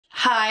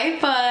Hi,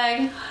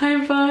 Bug.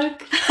 Hi,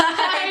 Bug.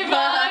 Hi,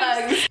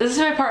 Bugs. This is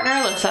my partner,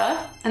 Alyssa.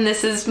 And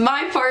this is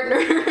my partner,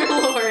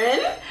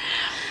 Lauren.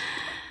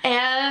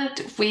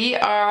 And we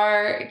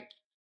are...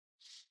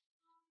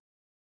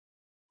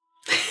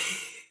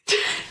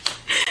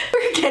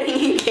 We're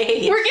getting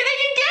engaged. We're getting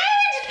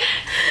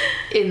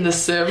engaged! In The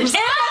Sims.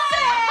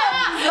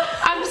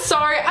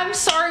 I'm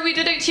sorry we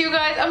did it to you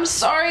guys. I'm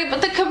sorry,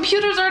 but the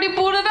computer's already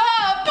booted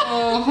up.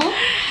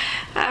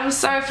 I'm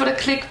sorry for the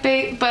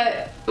clickbait,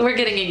 but we're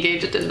getting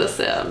engaged in The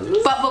Sims.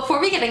 But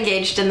before we get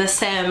engaged in The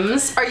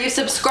Sims, are you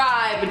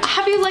subscribed?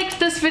 Have you liked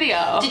this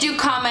video? Did you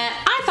comment?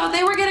 I thought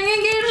they were getting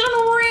engaged in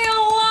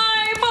real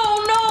life.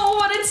 Oh no,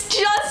 but it's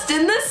just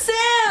in The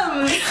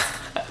Sims.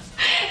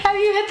 Have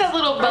you hit that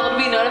little bell to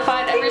be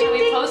notified every time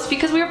we post?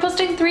 Because we are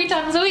posting 3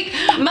 times a week.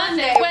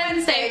 Monday,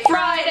 Wednesday,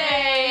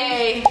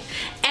 Friday.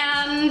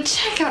 And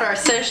check out our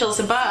socials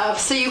above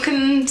so you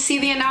can see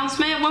the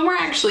announcement when we're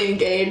actually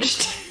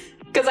engaged.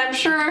 Because I'm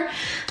sure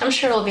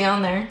it'll be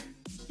on there.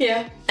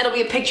 Yeah. It'll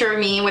be a picture of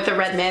me with a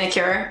red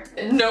manicure.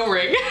 No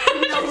ring.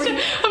 No ring.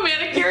 A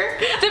manicure.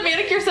 The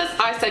manicure says,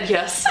 I said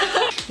yes.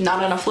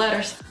 Not enough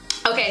letters.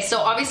 Okay, so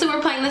obviously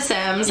we're playing The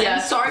Sims.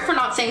 Yes. I'm sorry for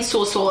not saying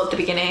Soul Soul at the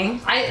beginning.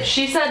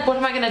 She said, what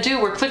am I gonna do?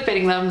 We're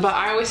clickbaiting them, but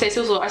I always say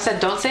Soul Soul. I said,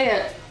 don't say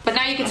it. But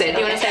now you can say it. Do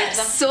you want to say it to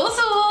them? Soul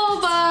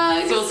Soul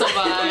Bugs. Soul Soul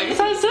Bugs.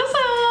 Soul Soul.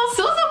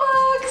 Soul Soul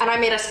Bugs. And I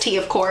made us tea,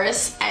 of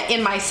course.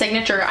 In my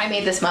signature, I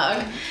made this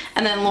mug.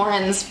 And then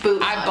Lauren's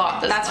boot mug. I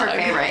bought this That's mug. her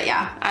favorite,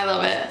 yeah. I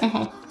love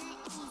it.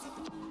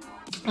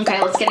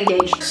 Okay, let's get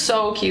engaged.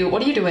 So cute.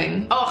 What are you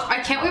doing? Oh, I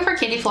can't wait for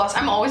candy floss.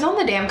 I'm always on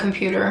the damn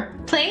computer.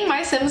 Playing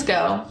My Sims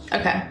Go.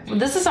 Okay.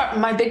 This is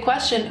my big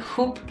question.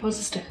 Who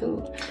proposes to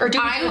who? Or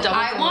do we do a double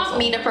I want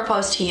me to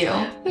propose to you.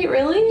 Wait,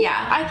 really?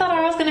 Yeah. I thought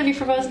I was gonna be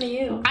proposing to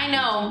you. I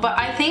know, but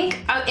I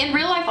think in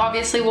real life,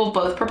 obviously, we'll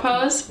both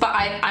propose, but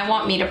I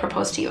want me to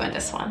propose to you in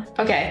this one.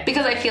 Okay.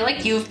 Because I feel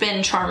like you've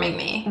been charming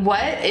me.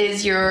 What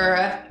is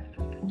your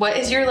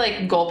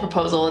like goal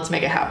proposal? Let's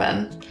make it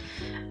happen.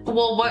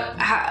 Well,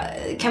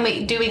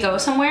 do we go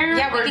somewhere?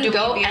 Yeah, we can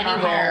go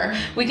anywhere.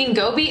 We can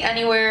go be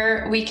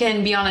anywhere. We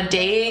can be on a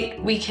date.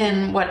 We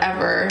can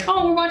whatever.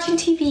 Oh, we're watching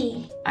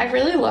TV. I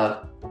really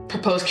love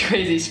propose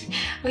crazies.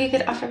 Well, you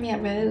could offer me a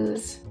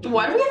rose.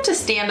 Why do we have to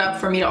stand up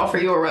for me to offer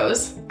you a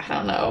rose? I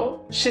don't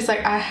know. She's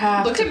like, I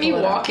have Look to at me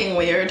pull it walking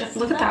weird.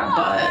 Look at that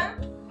butt.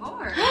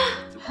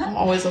 up. I'm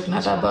always looking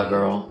at that butt,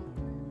 girl.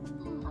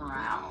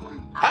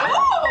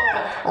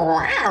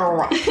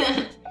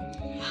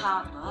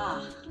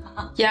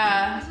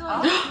 Yeah.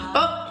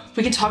 Oh,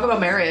 we can talk about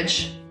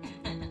marriage.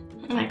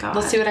 Oh my god.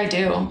 Let's see what I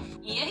do.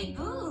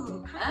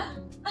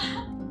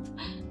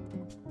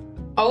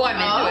 Oh, I'm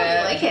into it.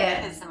 I like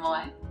it.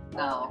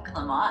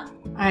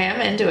 I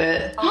am into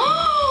it.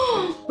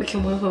 We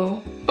can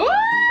woohoo.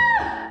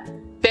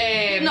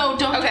 Babe. No,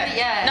 don't do Okay. it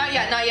yet. Not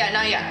yet, not yet,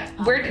 not yet.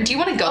 Where do you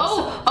want to go?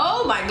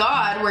 Oh my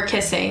god, we're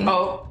kissing.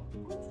 Oh.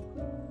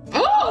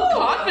 Ooh,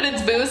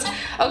 confidence boost.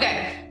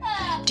 Okay.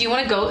 Do you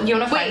want to go? Do you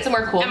want to find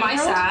somewhere cool? Am I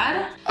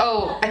sad?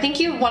 Oh, I think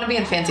you want to be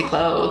in fancy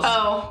clothes.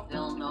 Oh.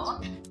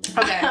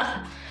 Okay.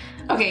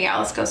 Okay, yeah,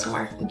 let's go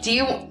somewhere.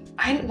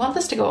 I want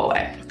this to go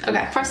away.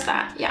 Okay. Press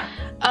that, yeah.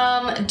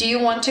 Do you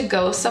want to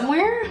go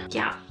somewhere?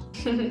 Yeah.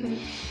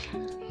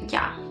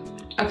 Yeah.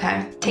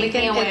 Okay. Take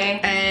me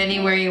away.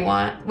 Anywhere you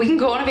want. We can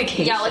go on a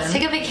vacation. Yeah, let's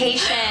take a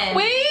vacation.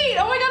 Wait!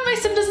 Oh my god, my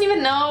sim doesn't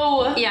even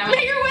know. Yeah.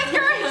 You're with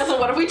her. So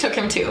what if we took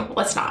him too?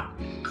 Let's not.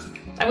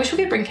 I wish we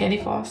could bring candy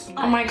floss.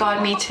 Oh my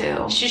god, me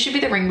too. She should be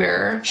the ring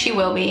bearer. She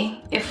will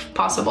be, if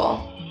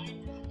possible.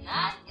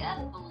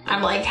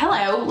 I'm like,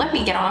 hello, let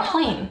me get on a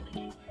plane.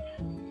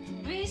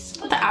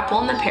 The apple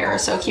and the pear are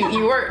so cute.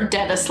 You were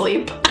dead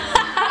asleep.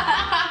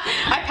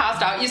 I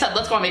passed out. You said,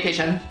 let's go on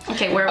vacation.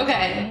 Okay, where?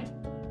 Okay.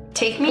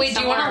 Take me. Wait,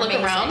 do you want to look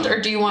around or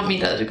do you want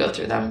me to go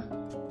through them?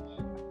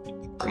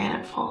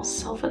 Granite Falls,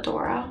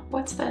 Salvadora.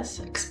 What's this?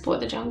 Explore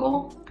the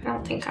jungle? I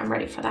don't think I'm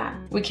ready for that.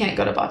 We can't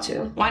go to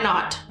Batu. Why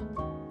not?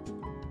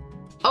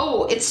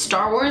 Oh, it's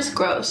Star Wars?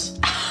 Gross.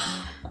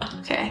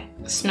 Okay.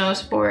 Snow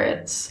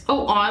sports.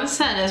 Oh,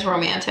 onsen is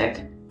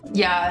romantic.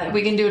 Yeah,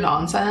 we can do an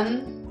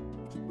onsen.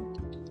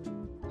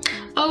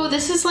 Oh,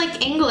 this is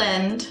like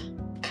England.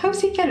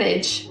 Cozy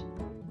village.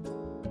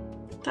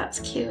 That's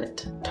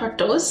cute.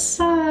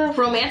 Tortosa.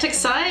 Romantic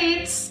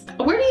sites.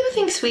 Where do you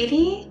think,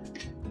 sweetie?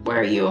 Where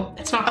are you?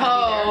 It's not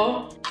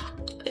gonna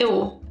be there.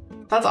 Ew.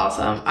 That's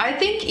awesome. I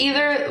think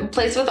either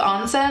place with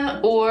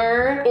onsen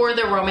or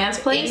the romance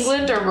place.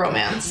 England or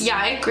romance. Yeah,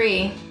 I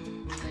agree.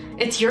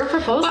 It's your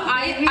proposal. But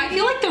I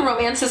feel like the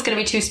romance is gonna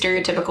be too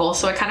stereotypical,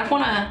 so I kind of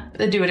wanna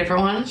do a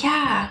different one.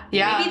 Yeah.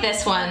 Yeah. Maybe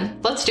this one.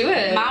 Let's do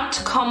it. Mount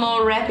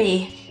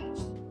Komorebi.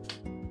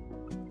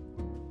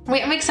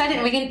 Wait, I'm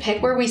excited. We can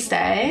pick where we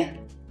stay.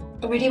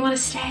 Where do you want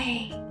to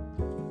stay?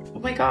 Oh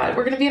my god,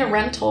 we're gonna be in a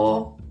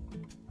rental.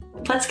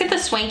 Let's get the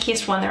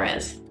swankiest one there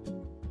is.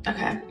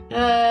 Okay.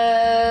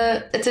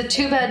 It's a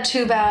 2-bed,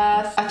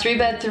 2-bath, a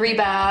 3-bed,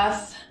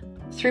 3-bath,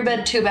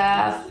 3-bed,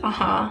 2-bath.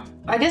 Uh-huh.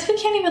 I guess we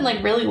can't even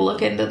like really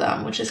look into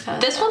them, which is kind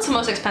of... This one's the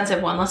most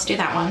expensive one. Let's do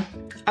that one.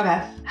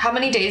 Okay. How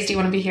many days do you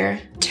want to be here?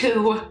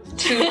 Two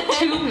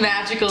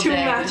magical days. 2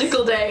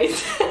 magical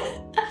days.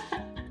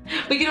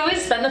 We can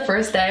always spend the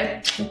first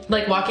day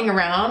like walking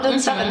around and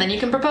stuff, and then you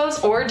can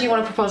propose. Or do you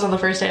want to propose on the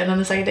first day and then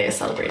the second day is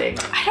celebrating?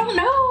 I don't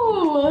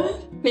know.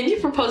 Maybe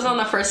propose on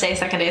the first day,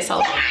 second day is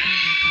celebrating.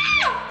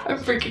 I'm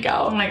freaking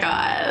out. Oh my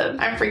god.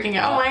 I'm freaking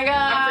out. Oh my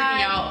god. I'm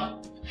freaking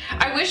out.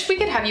 I wish we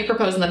could have you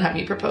propose and then have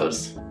me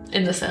propose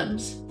in The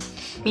Sims.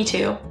 Me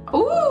too.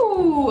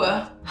 Ooh.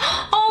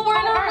 Oh, we're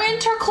in our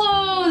winter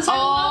clothes. I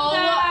love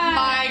that.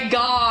 My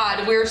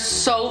god, we're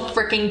so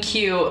freaking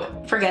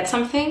cute. Forget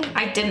something?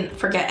 I didn't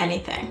forget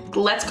anything.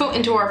 Let's go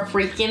into our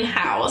freaking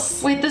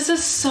house. Wait, this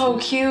is so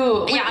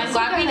cute. Yeah, I'm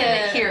glad we did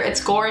it here.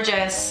 It's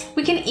gorgeous.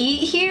 We can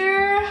eat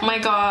here. Oh my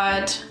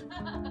god.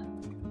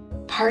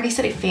 Party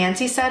setting,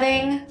 fancy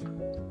setting.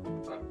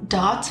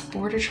 Dots,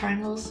 border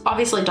triangles.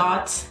 Obviously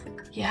dots.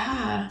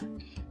 Yeah.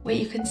 Wait,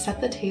 you can set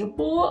the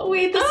table?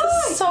 Wait, this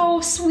is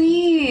so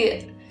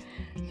sweet.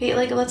 Wait,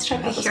 like, let's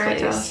check out this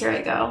place. Here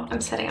I go.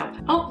 I'm setting up.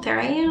 Oh, there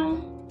I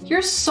am.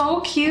 You're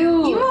so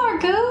cute. You are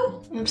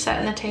good. I'm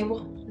setting the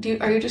table.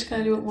 Are you just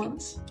gonna do it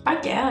once? I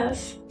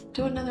guess.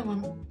 Do another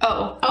one.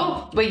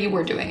 Oh, wait, you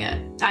were doing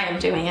it. I am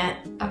doing it.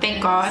 Okay.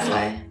 Thank God.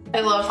 I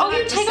love that. Oh,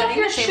 you take off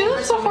your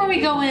shoes before we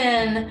go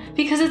in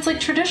because it's like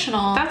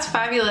traditional. That's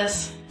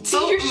fabulous. See,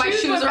 oh, my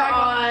shoes are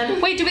on.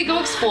 Wait, do we go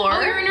explore?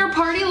 Oh, you're in your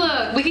party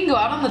look. We can go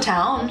out on the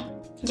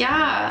town.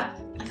 Yeah.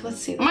 Like,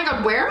 let's see. Oh my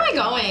god, where am I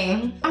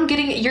going?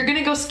 You're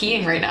gonna go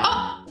skiing right now.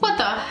 Oh, what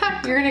the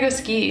heck? You're gonna go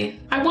ski.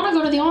 I want to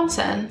go to the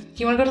onsen.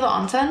 You want to go to the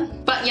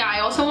onsen? But yeah, I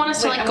also want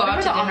us to like go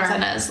out to dinner. Where the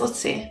onsen is. Let's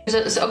see.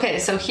 Okay,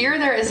 so here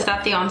there is. Is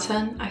that the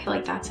onsen? I feel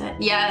like that's it.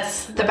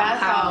 Yes, the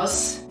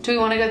bathhouse. Do we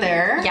want to go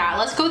there? Yeah,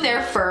 let's go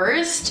there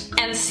first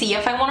and see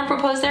if I want to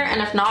propose there,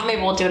 and if not,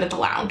 maybe we'll do it at the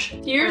lounge.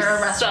 You're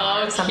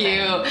so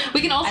cute.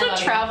 We can also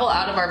travel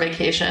out of our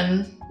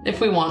vacation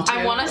if we want to.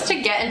 I want us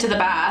to get into the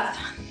bath.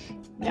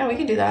 Yeah, we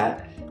can do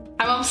that.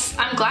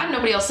 I'm glad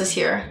nobody else is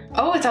here.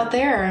 Oh, it's out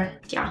there.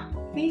 Yeah.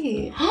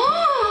 Wait.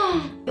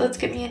 Let's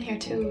get me in here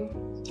too.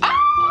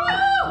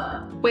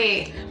 Ah!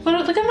 Wait.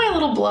 Look at my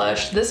little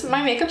blush.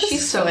 My makeup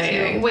is so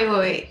cute.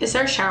 Wait. Is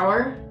there a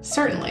shower?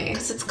 Certainly.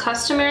 Because it's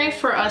customary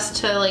for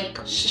us to like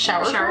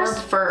shower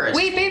first.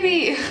 Wait,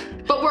 baby.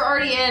 But we're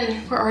already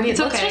in.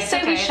 Let's just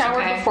say we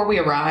showered before we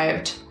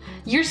arrived.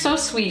 You're so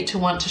sweet to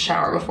want to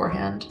shower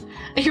beforehand.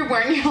 You're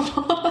wearing your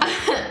little...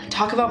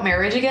 Talk about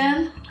marriage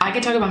again? I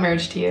can talk about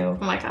marriage to you.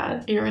 Oh my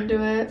god. You're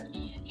into it?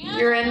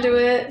 You're into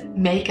it?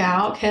 Make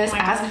out, kiss,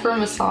 ask for a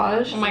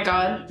massage. Oh my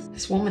god.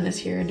 This woman is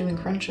here doing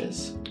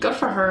crunches. Good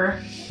for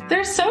her.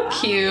 They're so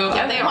cute.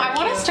 Yeah, they are. I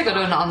want us to go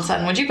to an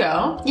onsen. Would you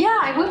go? Yeah,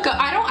 I would go.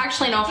 I don't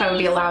actually know if I would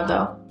be allowed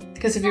though.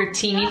 Because of your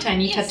teeny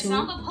tiny tattoo?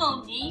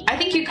 I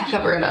think you could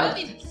cover it up.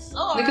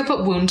 We could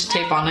put wound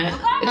tape on it.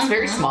 It's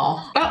very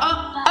small.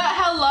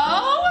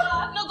 Hello?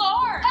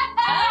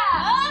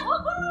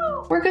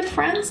 We're good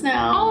friends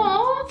now.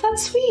 Oh,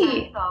 that's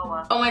sweet.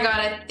 Oh my god,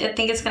 I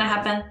think it's gonna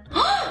happen.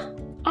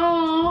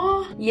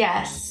 Aww.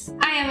 Yes.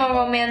 I am a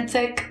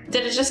romantic.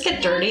 Did it just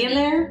get dirty in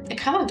there? It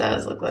kind of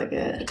does look like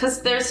it.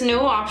 Because there's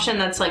no option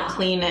that's like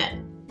clean it.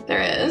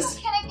 There is.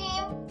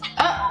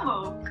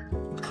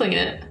 Clean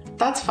it.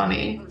 That's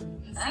funny.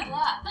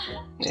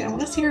 Yeah, I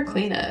want to see her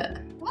clean it.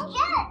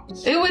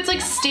 Ew, it's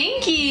like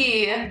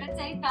stinky.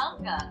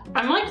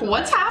 I'm like,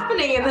 what's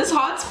happening in this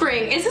hot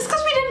spring? Is this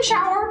because we didn't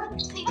shower?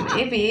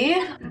 Maybe.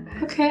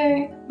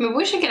 Okay. Maybe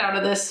we should get out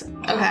of this.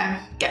 Okay.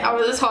 Get out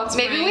of this hot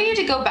spring. Maybe we need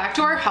to go back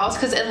to our house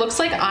because it looks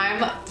like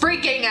I'm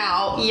freaking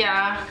out.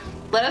 Yeah.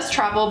 Let us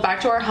travel back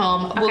to our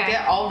home. Okay. We'll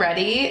get all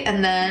ready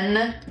and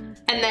then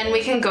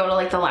we can go to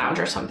like the lounge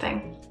or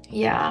something.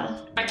 Yeah.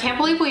 I can't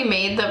believe we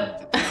made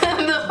the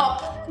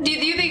do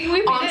you think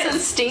we made it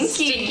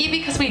stinky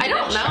because we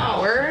didn't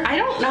shower? I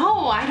don't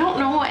know. I don't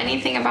know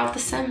anything about The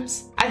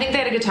Sims. I think they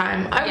had a good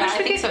time. I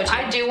think so too.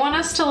 I do want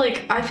us to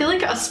like, I feel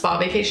like a spa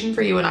vacation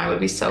for you and I would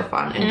be so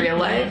fun in real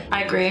life.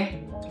 I agree.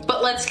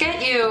 But let's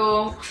get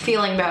you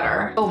feeling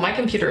better. Oh, my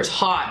computer is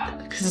hot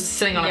because it's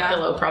sitting on a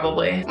pillow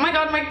probably. Oh my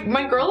god,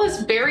 my girl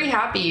is very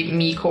happy,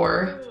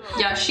 me-core.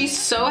 Yeah, she's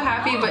so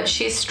happy, but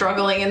she's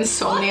struggling in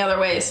so many other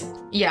ways.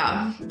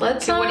 Yeah.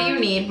 Let's what do you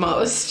need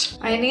most?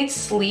 I need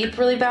sleep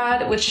really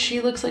bad, which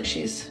she looks like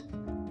she's...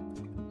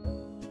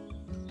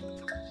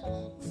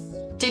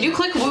 Did you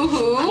click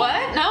woohoo?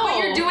 What? No. But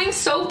you're doing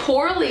so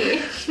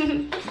poorly.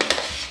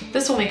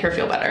 This will make her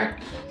feel better.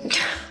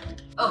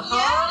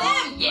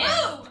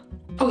 Yeah.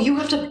 Oh, you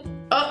have to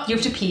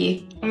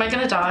pee. Am I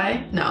gonna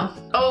die? No.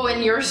 Oh,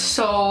 and you're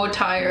so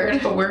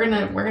tired. But we're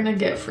gonna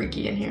get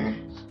freaky in here.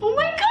 Oh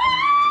my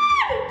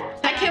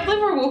god! I can't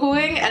believe we're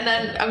woohooing and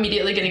then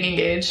immediately getting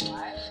engaged.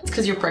 It's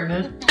because you're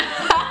pregnant.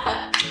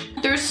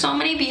 There's so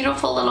many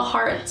beautiful little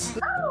hearts.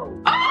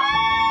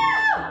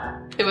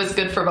 It was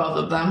good for both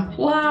of them.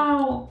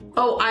 Wow.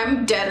 Oh,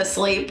 I'm dead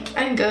asleep.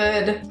 I'm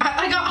good.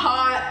 I got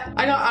hot.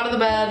 I got out of the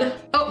bed.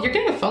 Oh, you're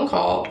getting a phone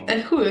call.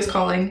 And who is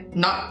calling?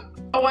 Not.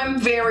 Oh, I'm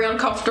very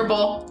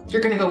uncomfortable.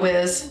 You're gonna go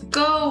whiz.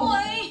 Go.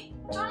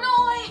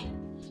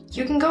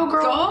 You can go,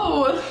 girl.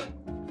 Go.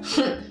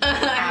 And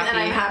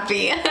I'm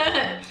happy.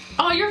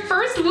 Oh, your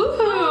first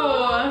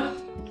woohoo.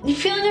 You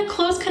feeling a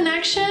close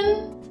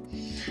connection?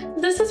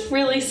 This is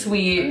really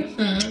sweet.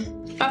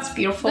 That's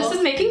beautiful. This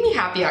is making me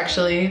happy,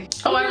 actually.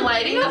 Oh, I'm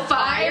lighting the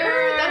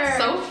fire. That's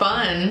so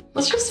fun.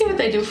 Let's just see what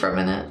they do for a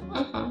minute.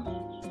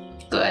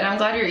 Good, I'm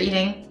glad you're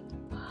eating.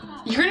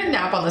 You're gonna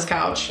nap on this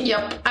couch.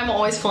 Yep, I'm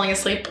always falling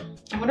asleep.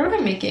 I wonder what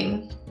I'm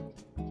making.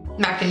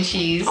 Mac and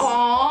cheese.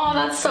 Oh,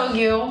 that's so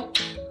you.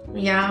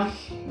 Yeah.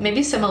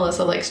 Maybe Sim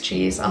Alyssa likes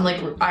cheese. I'm like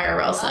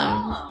IRL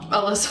Sim.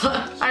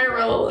 Alyssa.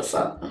 IRL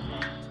Alyssa.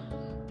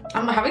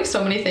 I'm having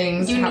so many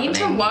things You happening. need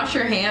to wash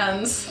your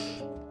hands.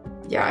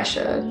 Yeah, I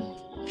should.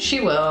 She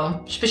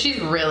will. But she's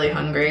really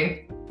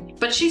hungry.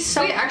 But she's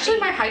so... Wait, actually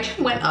my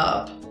hygiene went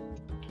up.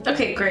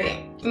 Okay,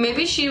 great.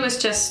 Maybe she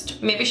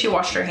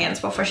washed her hands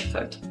before she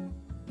cooked.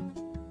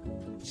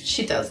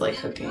 She does like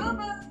cooking.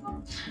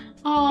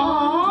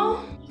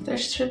 Aww. There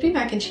should be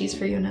mac and cheese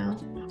for you now.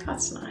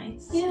 That's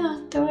nice.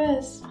 Yeah, there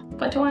is.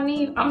 What do I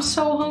need? I'm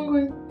so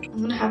hungry.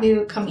 I'm gonna have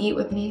you come eat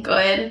with me.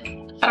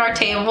 Good. At our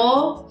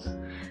table.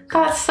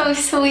 That's so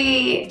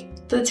sweet.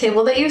 The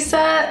table that you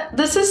set,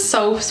 this is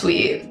so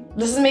sweet.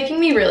 This is making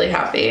me really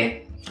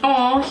happy.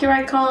 Oh, here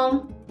I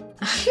come.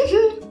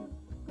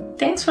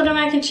 Thanks for the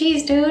mac and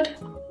cheese, dude.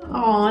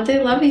 Aw, they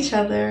love each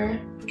other.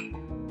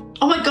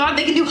 Oh my god,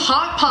 they can do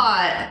hot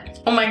pot.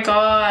 Oh my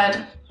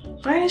god.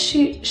 Why is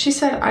she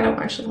said, I don't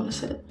actually want to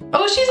sit.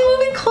 Oh, she's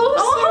moving closer.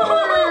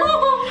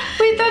 Oh.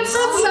 Wait, that's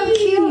so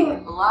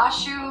cute.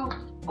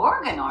 Lashu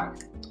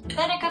Organorg.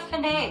 Benica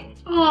Fene.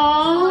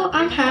 Aw,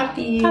 I'm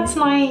happy. That's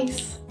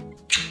nice.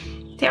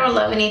 They are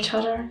loving each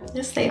other.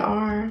 Yes, they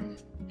are.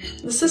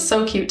 This is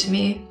so cute to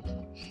me.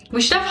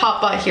 We should have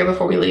hot pot here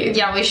before we leave.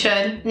 Yeah, we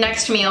should.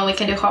 Next meal, we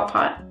can do hot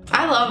pot.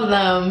 I love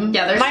them.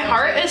 Yeah, they're my so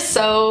heart cute. is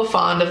so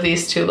fond of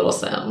these two little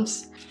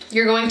Sims.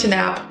 You're going to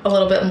nap a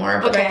little bit more,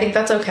 but I Okay. think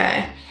that's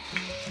okay.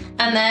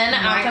 And then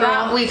after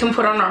that, we can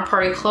put on our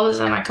party clothes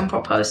and I can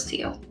propose to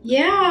you.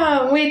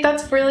 Yeah, wait,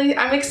 that's really,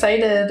 I'm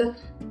excited.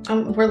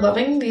 We're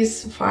loving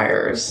these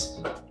fires.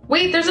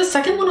 Wait, there's a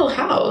second little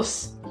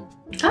house.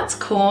 That's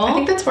cool. I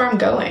think that's where I'm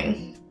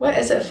going. What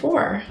is it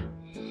for?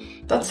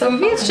 That's so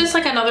Maybe it's fun. just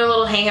like another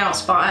little hangout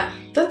spot.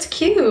 That's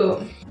cute.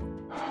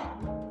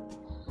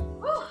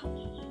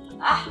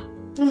 Ah,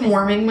 I'm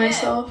warming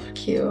myself.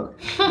 Cute.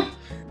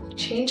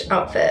 Change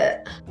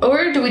outfit.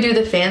 Or do we do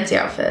the fancy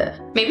outfit?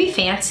 Maybe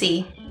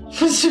fancy.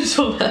 Sue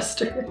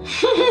Sylvester.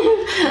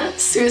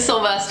 Sue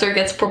Sylvester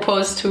gets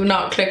proposed to,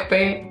 not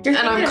clickbait. And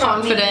I'm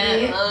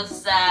confident.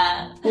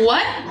 Osa.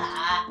 What?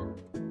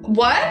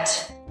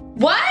 What?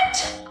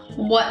 What?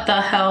 What the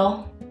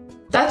hell?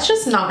 That's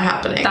just not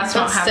happening. That's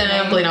not happening.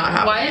 Simply not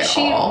happening.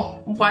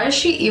 Why is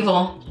she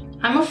evil?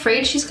 I'm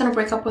afraid she's gonna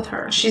break up with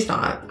her. She's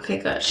not. Okay,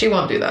 good. She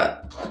won't do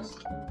that.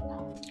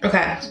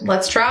 Okay,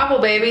 let's travel,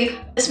 baby.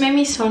 This made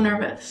me so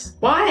nervous.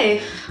 Why?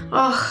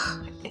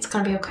 Ugh, it's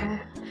gonna be okay.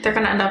 They're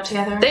gonna end up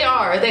together. They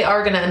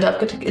are gonna end up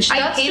good.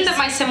 I hate that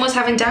my sim was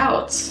having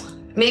doubts.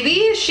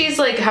 Maybe she's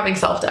like having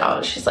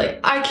self-doubt. She's like,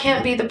 I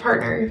can't be the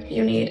partner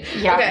you need.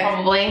 Yeah, Okay.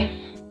 probably.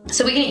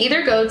 So we can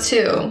either go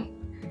to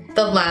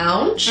the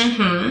lounge,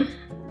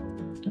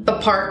 the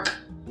park,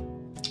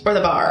 or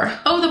the bar.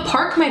 Oh, the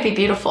park might be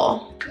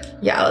beautiful.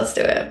 Yeah, let's do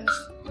it.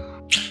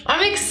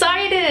 I'm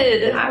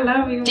excited. I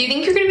love you. Do you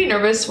think you're gonna be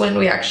nervous when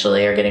we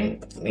actually are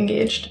getting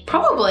engaged?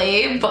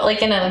 Probably, but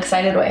like in an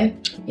excited way.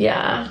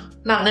 Yeah.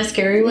 Not in a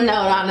scary way? No,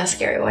 not in a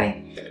scary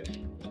way.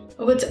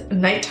 Oh, it's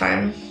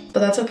nighttime, but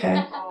that's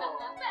okay.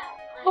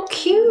 Oh,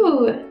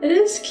 cute. It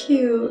is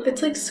cute.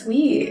 It's like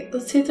sweet.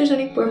 Let's see if there's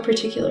anywhere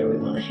particular we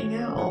want to hang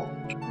out.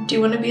 Do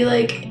you want to be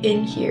like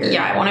in here?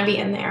 Yeah, I want to be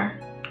in there.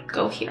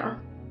 Go here.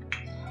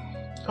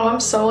 Oh,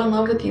 I'm so in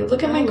love with you.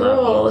 Look at my I love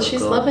girl. you,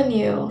 She's girl. loving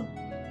you.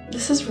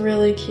 This is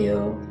really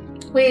cute.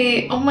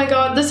 Wait, oh my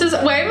god, this is,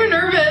 why am I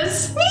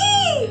nervous?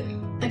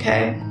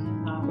 Okay,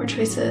 more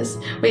choices.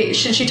 Wait,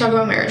 should she talk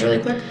about marriage really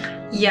quick?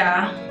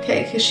 Yeah.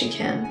 Okay, because she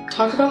can.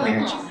 Talk about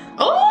marriage.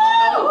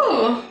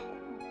 Oh!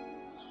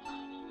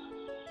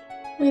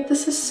 Wait,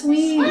 this is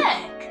sweet.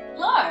 Slick.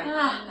 Lord.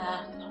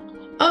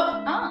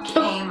 Oh,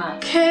 Came.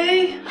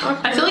 okay.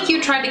 I feel like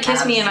you tried to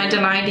kiss me and I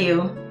denied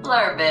you.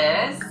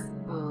 Lurbis.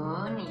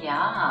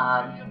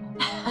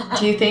 Yab.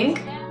 Do you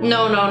think?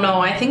 No.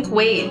 I think,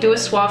 wait, do a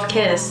suave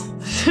kiss.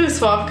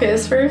 Swap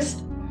kiss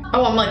first?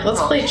 Oh, I'm like,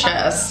 let's play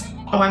chess.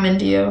 Oh, I'm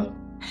into you.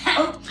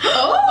 Oh!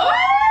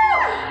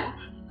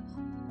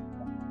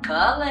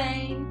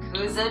 Kale.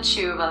 Kuza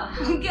Chuva.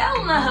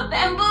 Gelna.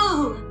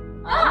 Bamboo.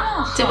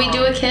 Did we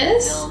do a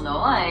kiss?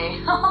 Illinois.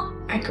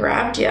 I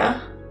grabbed ya.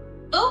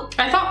 Oh.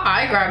 I thought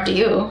I grabbed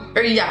you.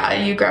 Or yeah,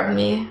 you grabbed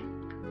me.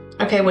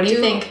 Okay, what do you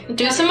think?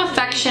 Do some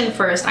affection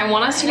first. I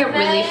want us to get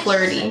really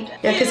flirty.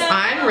 Yeah, because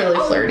I'm really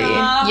flirty.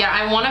 Yeah,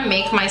 I want to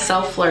make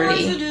myself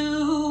flirty.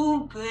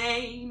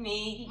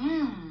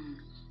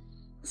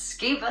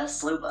 Skiba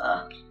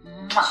sluba.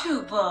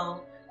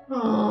 Chupo.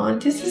 Aw,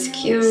 this is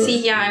cute.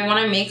 See, yeah, I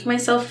want to make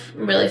myself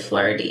really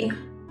flirty.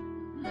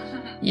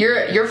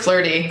 You're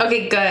flirty.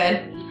 Okay,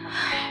 good.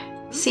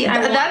 See,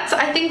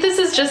 I think this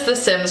is just The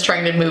Sims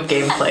trying to move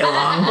gameplay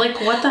along. like,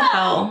 what the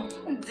hell?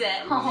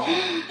 Dead.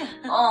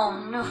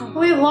 Oh no.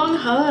 Wait, long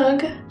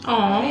hug.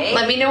 Aw.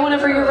 Let me know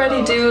whenever you're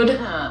ready, dude.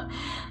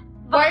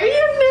 Why are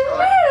you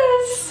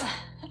nervous?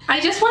 I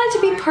just want it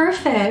to be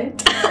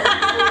perfect.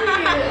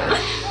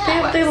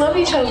 They love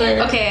each other.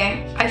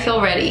 Okay, I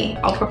feel ready.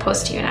 I'll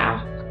propose to you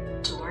now.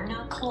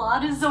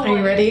 Are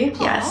you ready?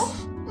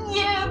 Yes.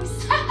 Yes.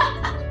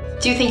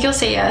 Do you think you'll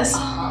say yes?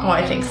 Oh,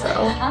 I think so.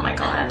 Oh my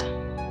god.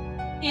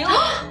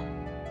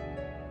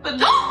 But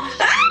no.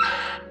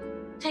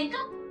 Take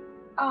up.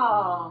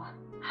 Oh.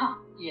 Huh.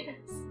 Yes.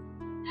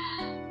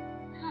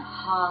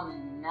 Oh,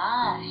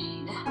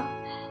 nine.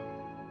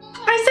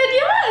 I said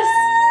yes!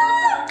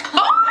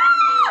 Oh.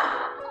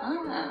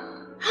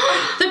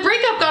 The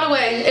breakup got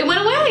away. It went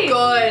away.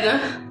 Good.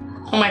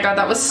 Oh my god,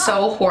 that was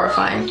so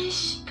horrifying.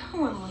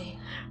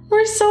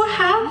 We're so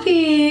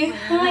happy.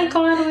 Oh my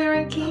god, we're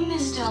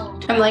engaged.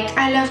 I'm like,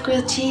 I love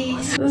grilled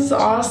cheese. This is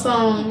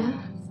awesome.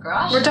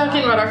 We're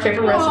talking about our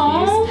favorite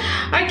recipes. Aww.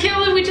 I can't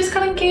believe we just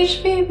got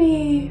engaged,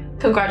 baby.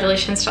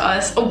 Congratulations to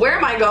us. Oh, where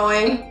am I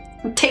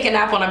going? Take a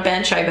nap on a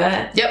bench, I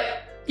bet. Yep.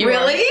 You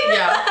Really? are.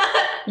 Yeah.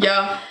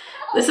 Yeah.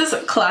 This is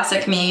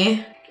classic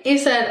me. You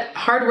said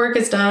hard work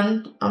is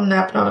done. I'm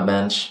napping on a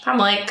bench. I'm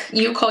like,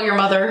 you call your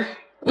mother.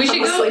 We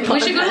should go. We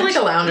should go to like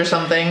a lounge or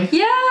something.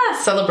 Yeah.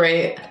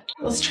 Celebrate.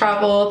 Let's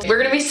travel. We're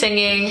gonna be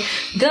singing.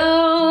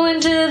 Go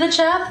into the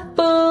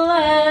chapel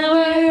and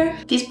where.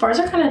 These bars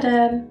are kind of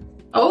dead.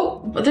 Oh,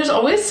 but there's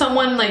always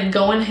someone like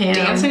going ham.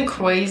 Dancing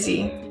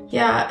crazy.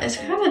 Yeah, it's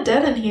kind of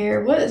dead in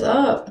here. What is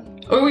up?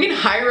 Or we can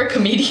hire a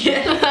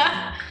comedian.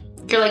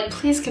 You're like,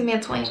 please give me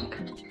a twink.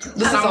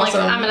 This is I'm like,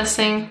 awesome. I'm gonna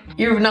sing.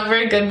 You're not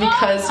very good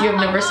because you have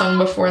never sung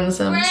before in The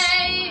Sims.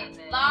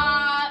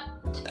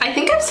 I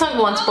think I've sung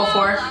once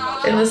before.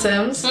 In The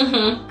Sims?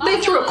 Mm-hmm.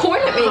 They threw a coin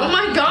at me. Oh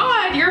my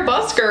god, you're a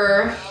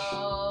busker.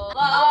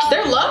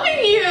 They're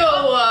loving you.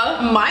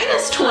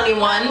 Minus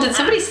 21. Did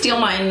somebody steal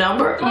my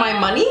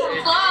money?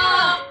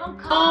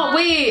 Oh,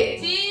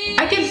 wait.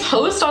 I can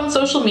post on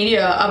social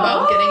media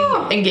about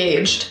getting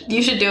engaged.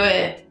 You should do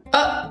it.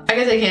 I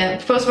guess I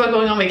can't. Post about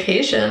going on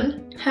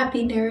vacation.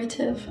 Happy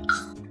narrative.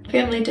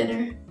 Family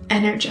dinner.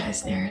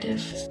 Energized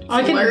narrative. Oh,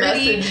 I can Flirty.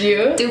 message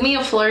you. Do me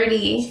a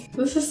flirty.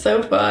 This is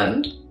so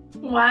fun.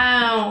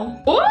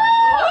 Wow. Woo!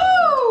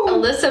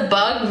 Alyssa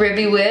Bug,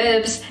 Ribby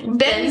Wibs,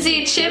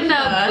 Benzie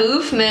Chibna,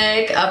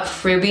 Boofnik, Up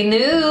Fribby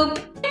Noob.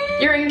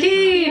 You're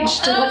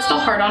engaged. What's the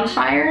heart on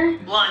fire?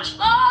 Lunch.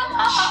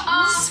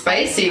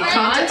 Spicy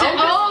content.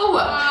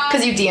 Oh,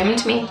 because you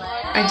DM'd me.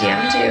 I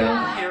DM'd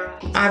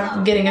you.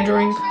 I'm getting a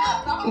drink.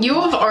 You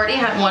have already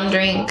had one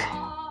drink.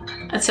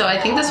 So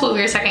I think this will be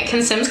your second.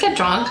 Can Sims get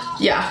drunk?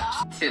 Yeah.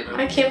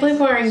 I can't believe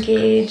we're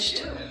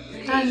engaged.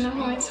 I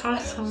know, it's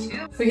awesome.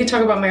 We can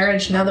talk about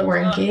marriage now that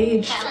we're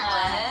engaged.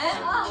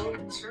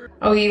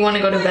 Oh, you want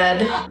to go to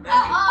bed?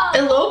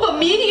 Elope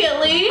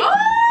immediately.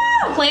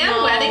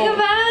 Planned wedding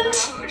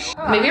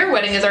event. Maybe our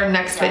wedding is our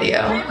next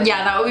video.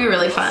 Yeah, that would be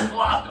really fun.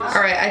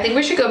 All right, I think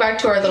we should go back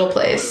to our little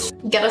place.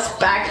 Get us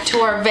back to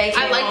our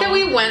vacation. I like that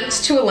we went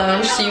to a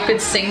lounge so you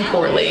could sing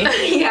poorly.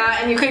 Yeah,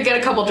 and you could get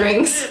a couple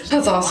drinks.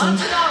 That's awesome.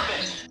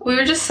 We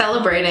were just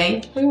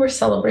celebrating. We were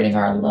celebrating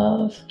our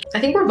love. I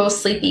think we're both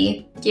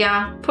sleepy.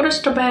 Yeah, put us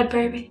to bed,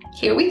 baby.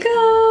 Here we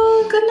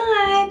go. Good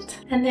night.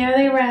 And there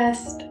they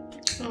rest.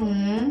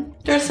 Aww.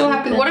 They're so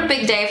happy. What a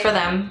big day for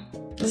them.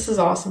 This is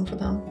awesome for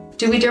them.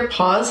 Do we dare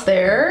pause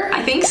there?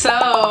 I think so.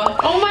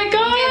 Oh my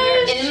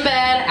gosh. They're in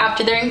bed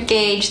after they're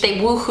engaged. They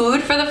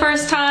woohooed for the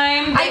first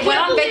time. They went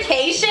on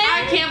vacation.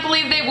 I can't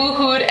believe they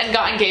woohooed and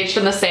got engaged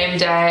in the same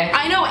day.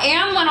 I know,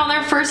 and went on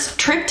their first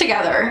trip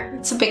together.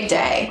 It's a big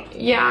day.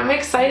 Yeah, I'm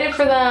excited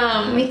for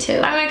them. Me too.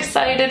 I'm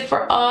excited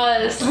for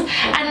us.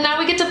 And now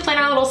we get to plan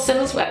our little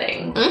Sims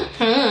wedding.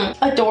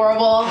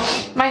 Adorable.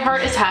 My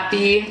heart is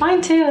happy.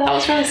 Mine too. That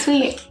was really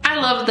sweet. I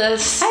love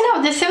this. I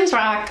know, the Sims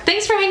rock.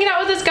 Thanks for hanging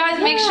out with us, guys.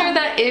 Make sure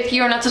that if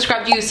you are not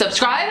subscribed, you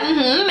subscribe.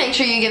 Make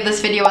sure you give this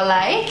video a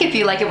like if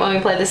you like it when we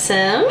play The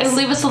Sims. And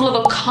leave us a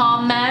little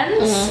comment.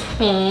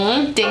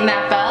 Ding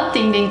that bell,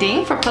 ding ding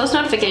ding, for post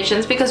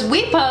notifications because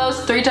we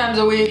post 3 times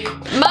a week.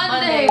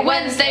 Monday,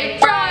 Wednesday,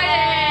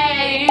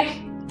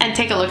 Friday. And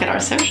take a look at our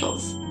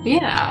socials.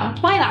 Yeah.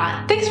 Why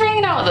not? Thanks for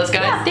hanging out with us,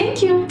 guys. Yeah,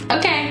 thank you.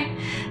 Okay.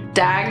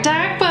 Dag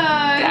dag bug.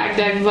 Dag,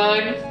 dag,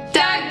 bug.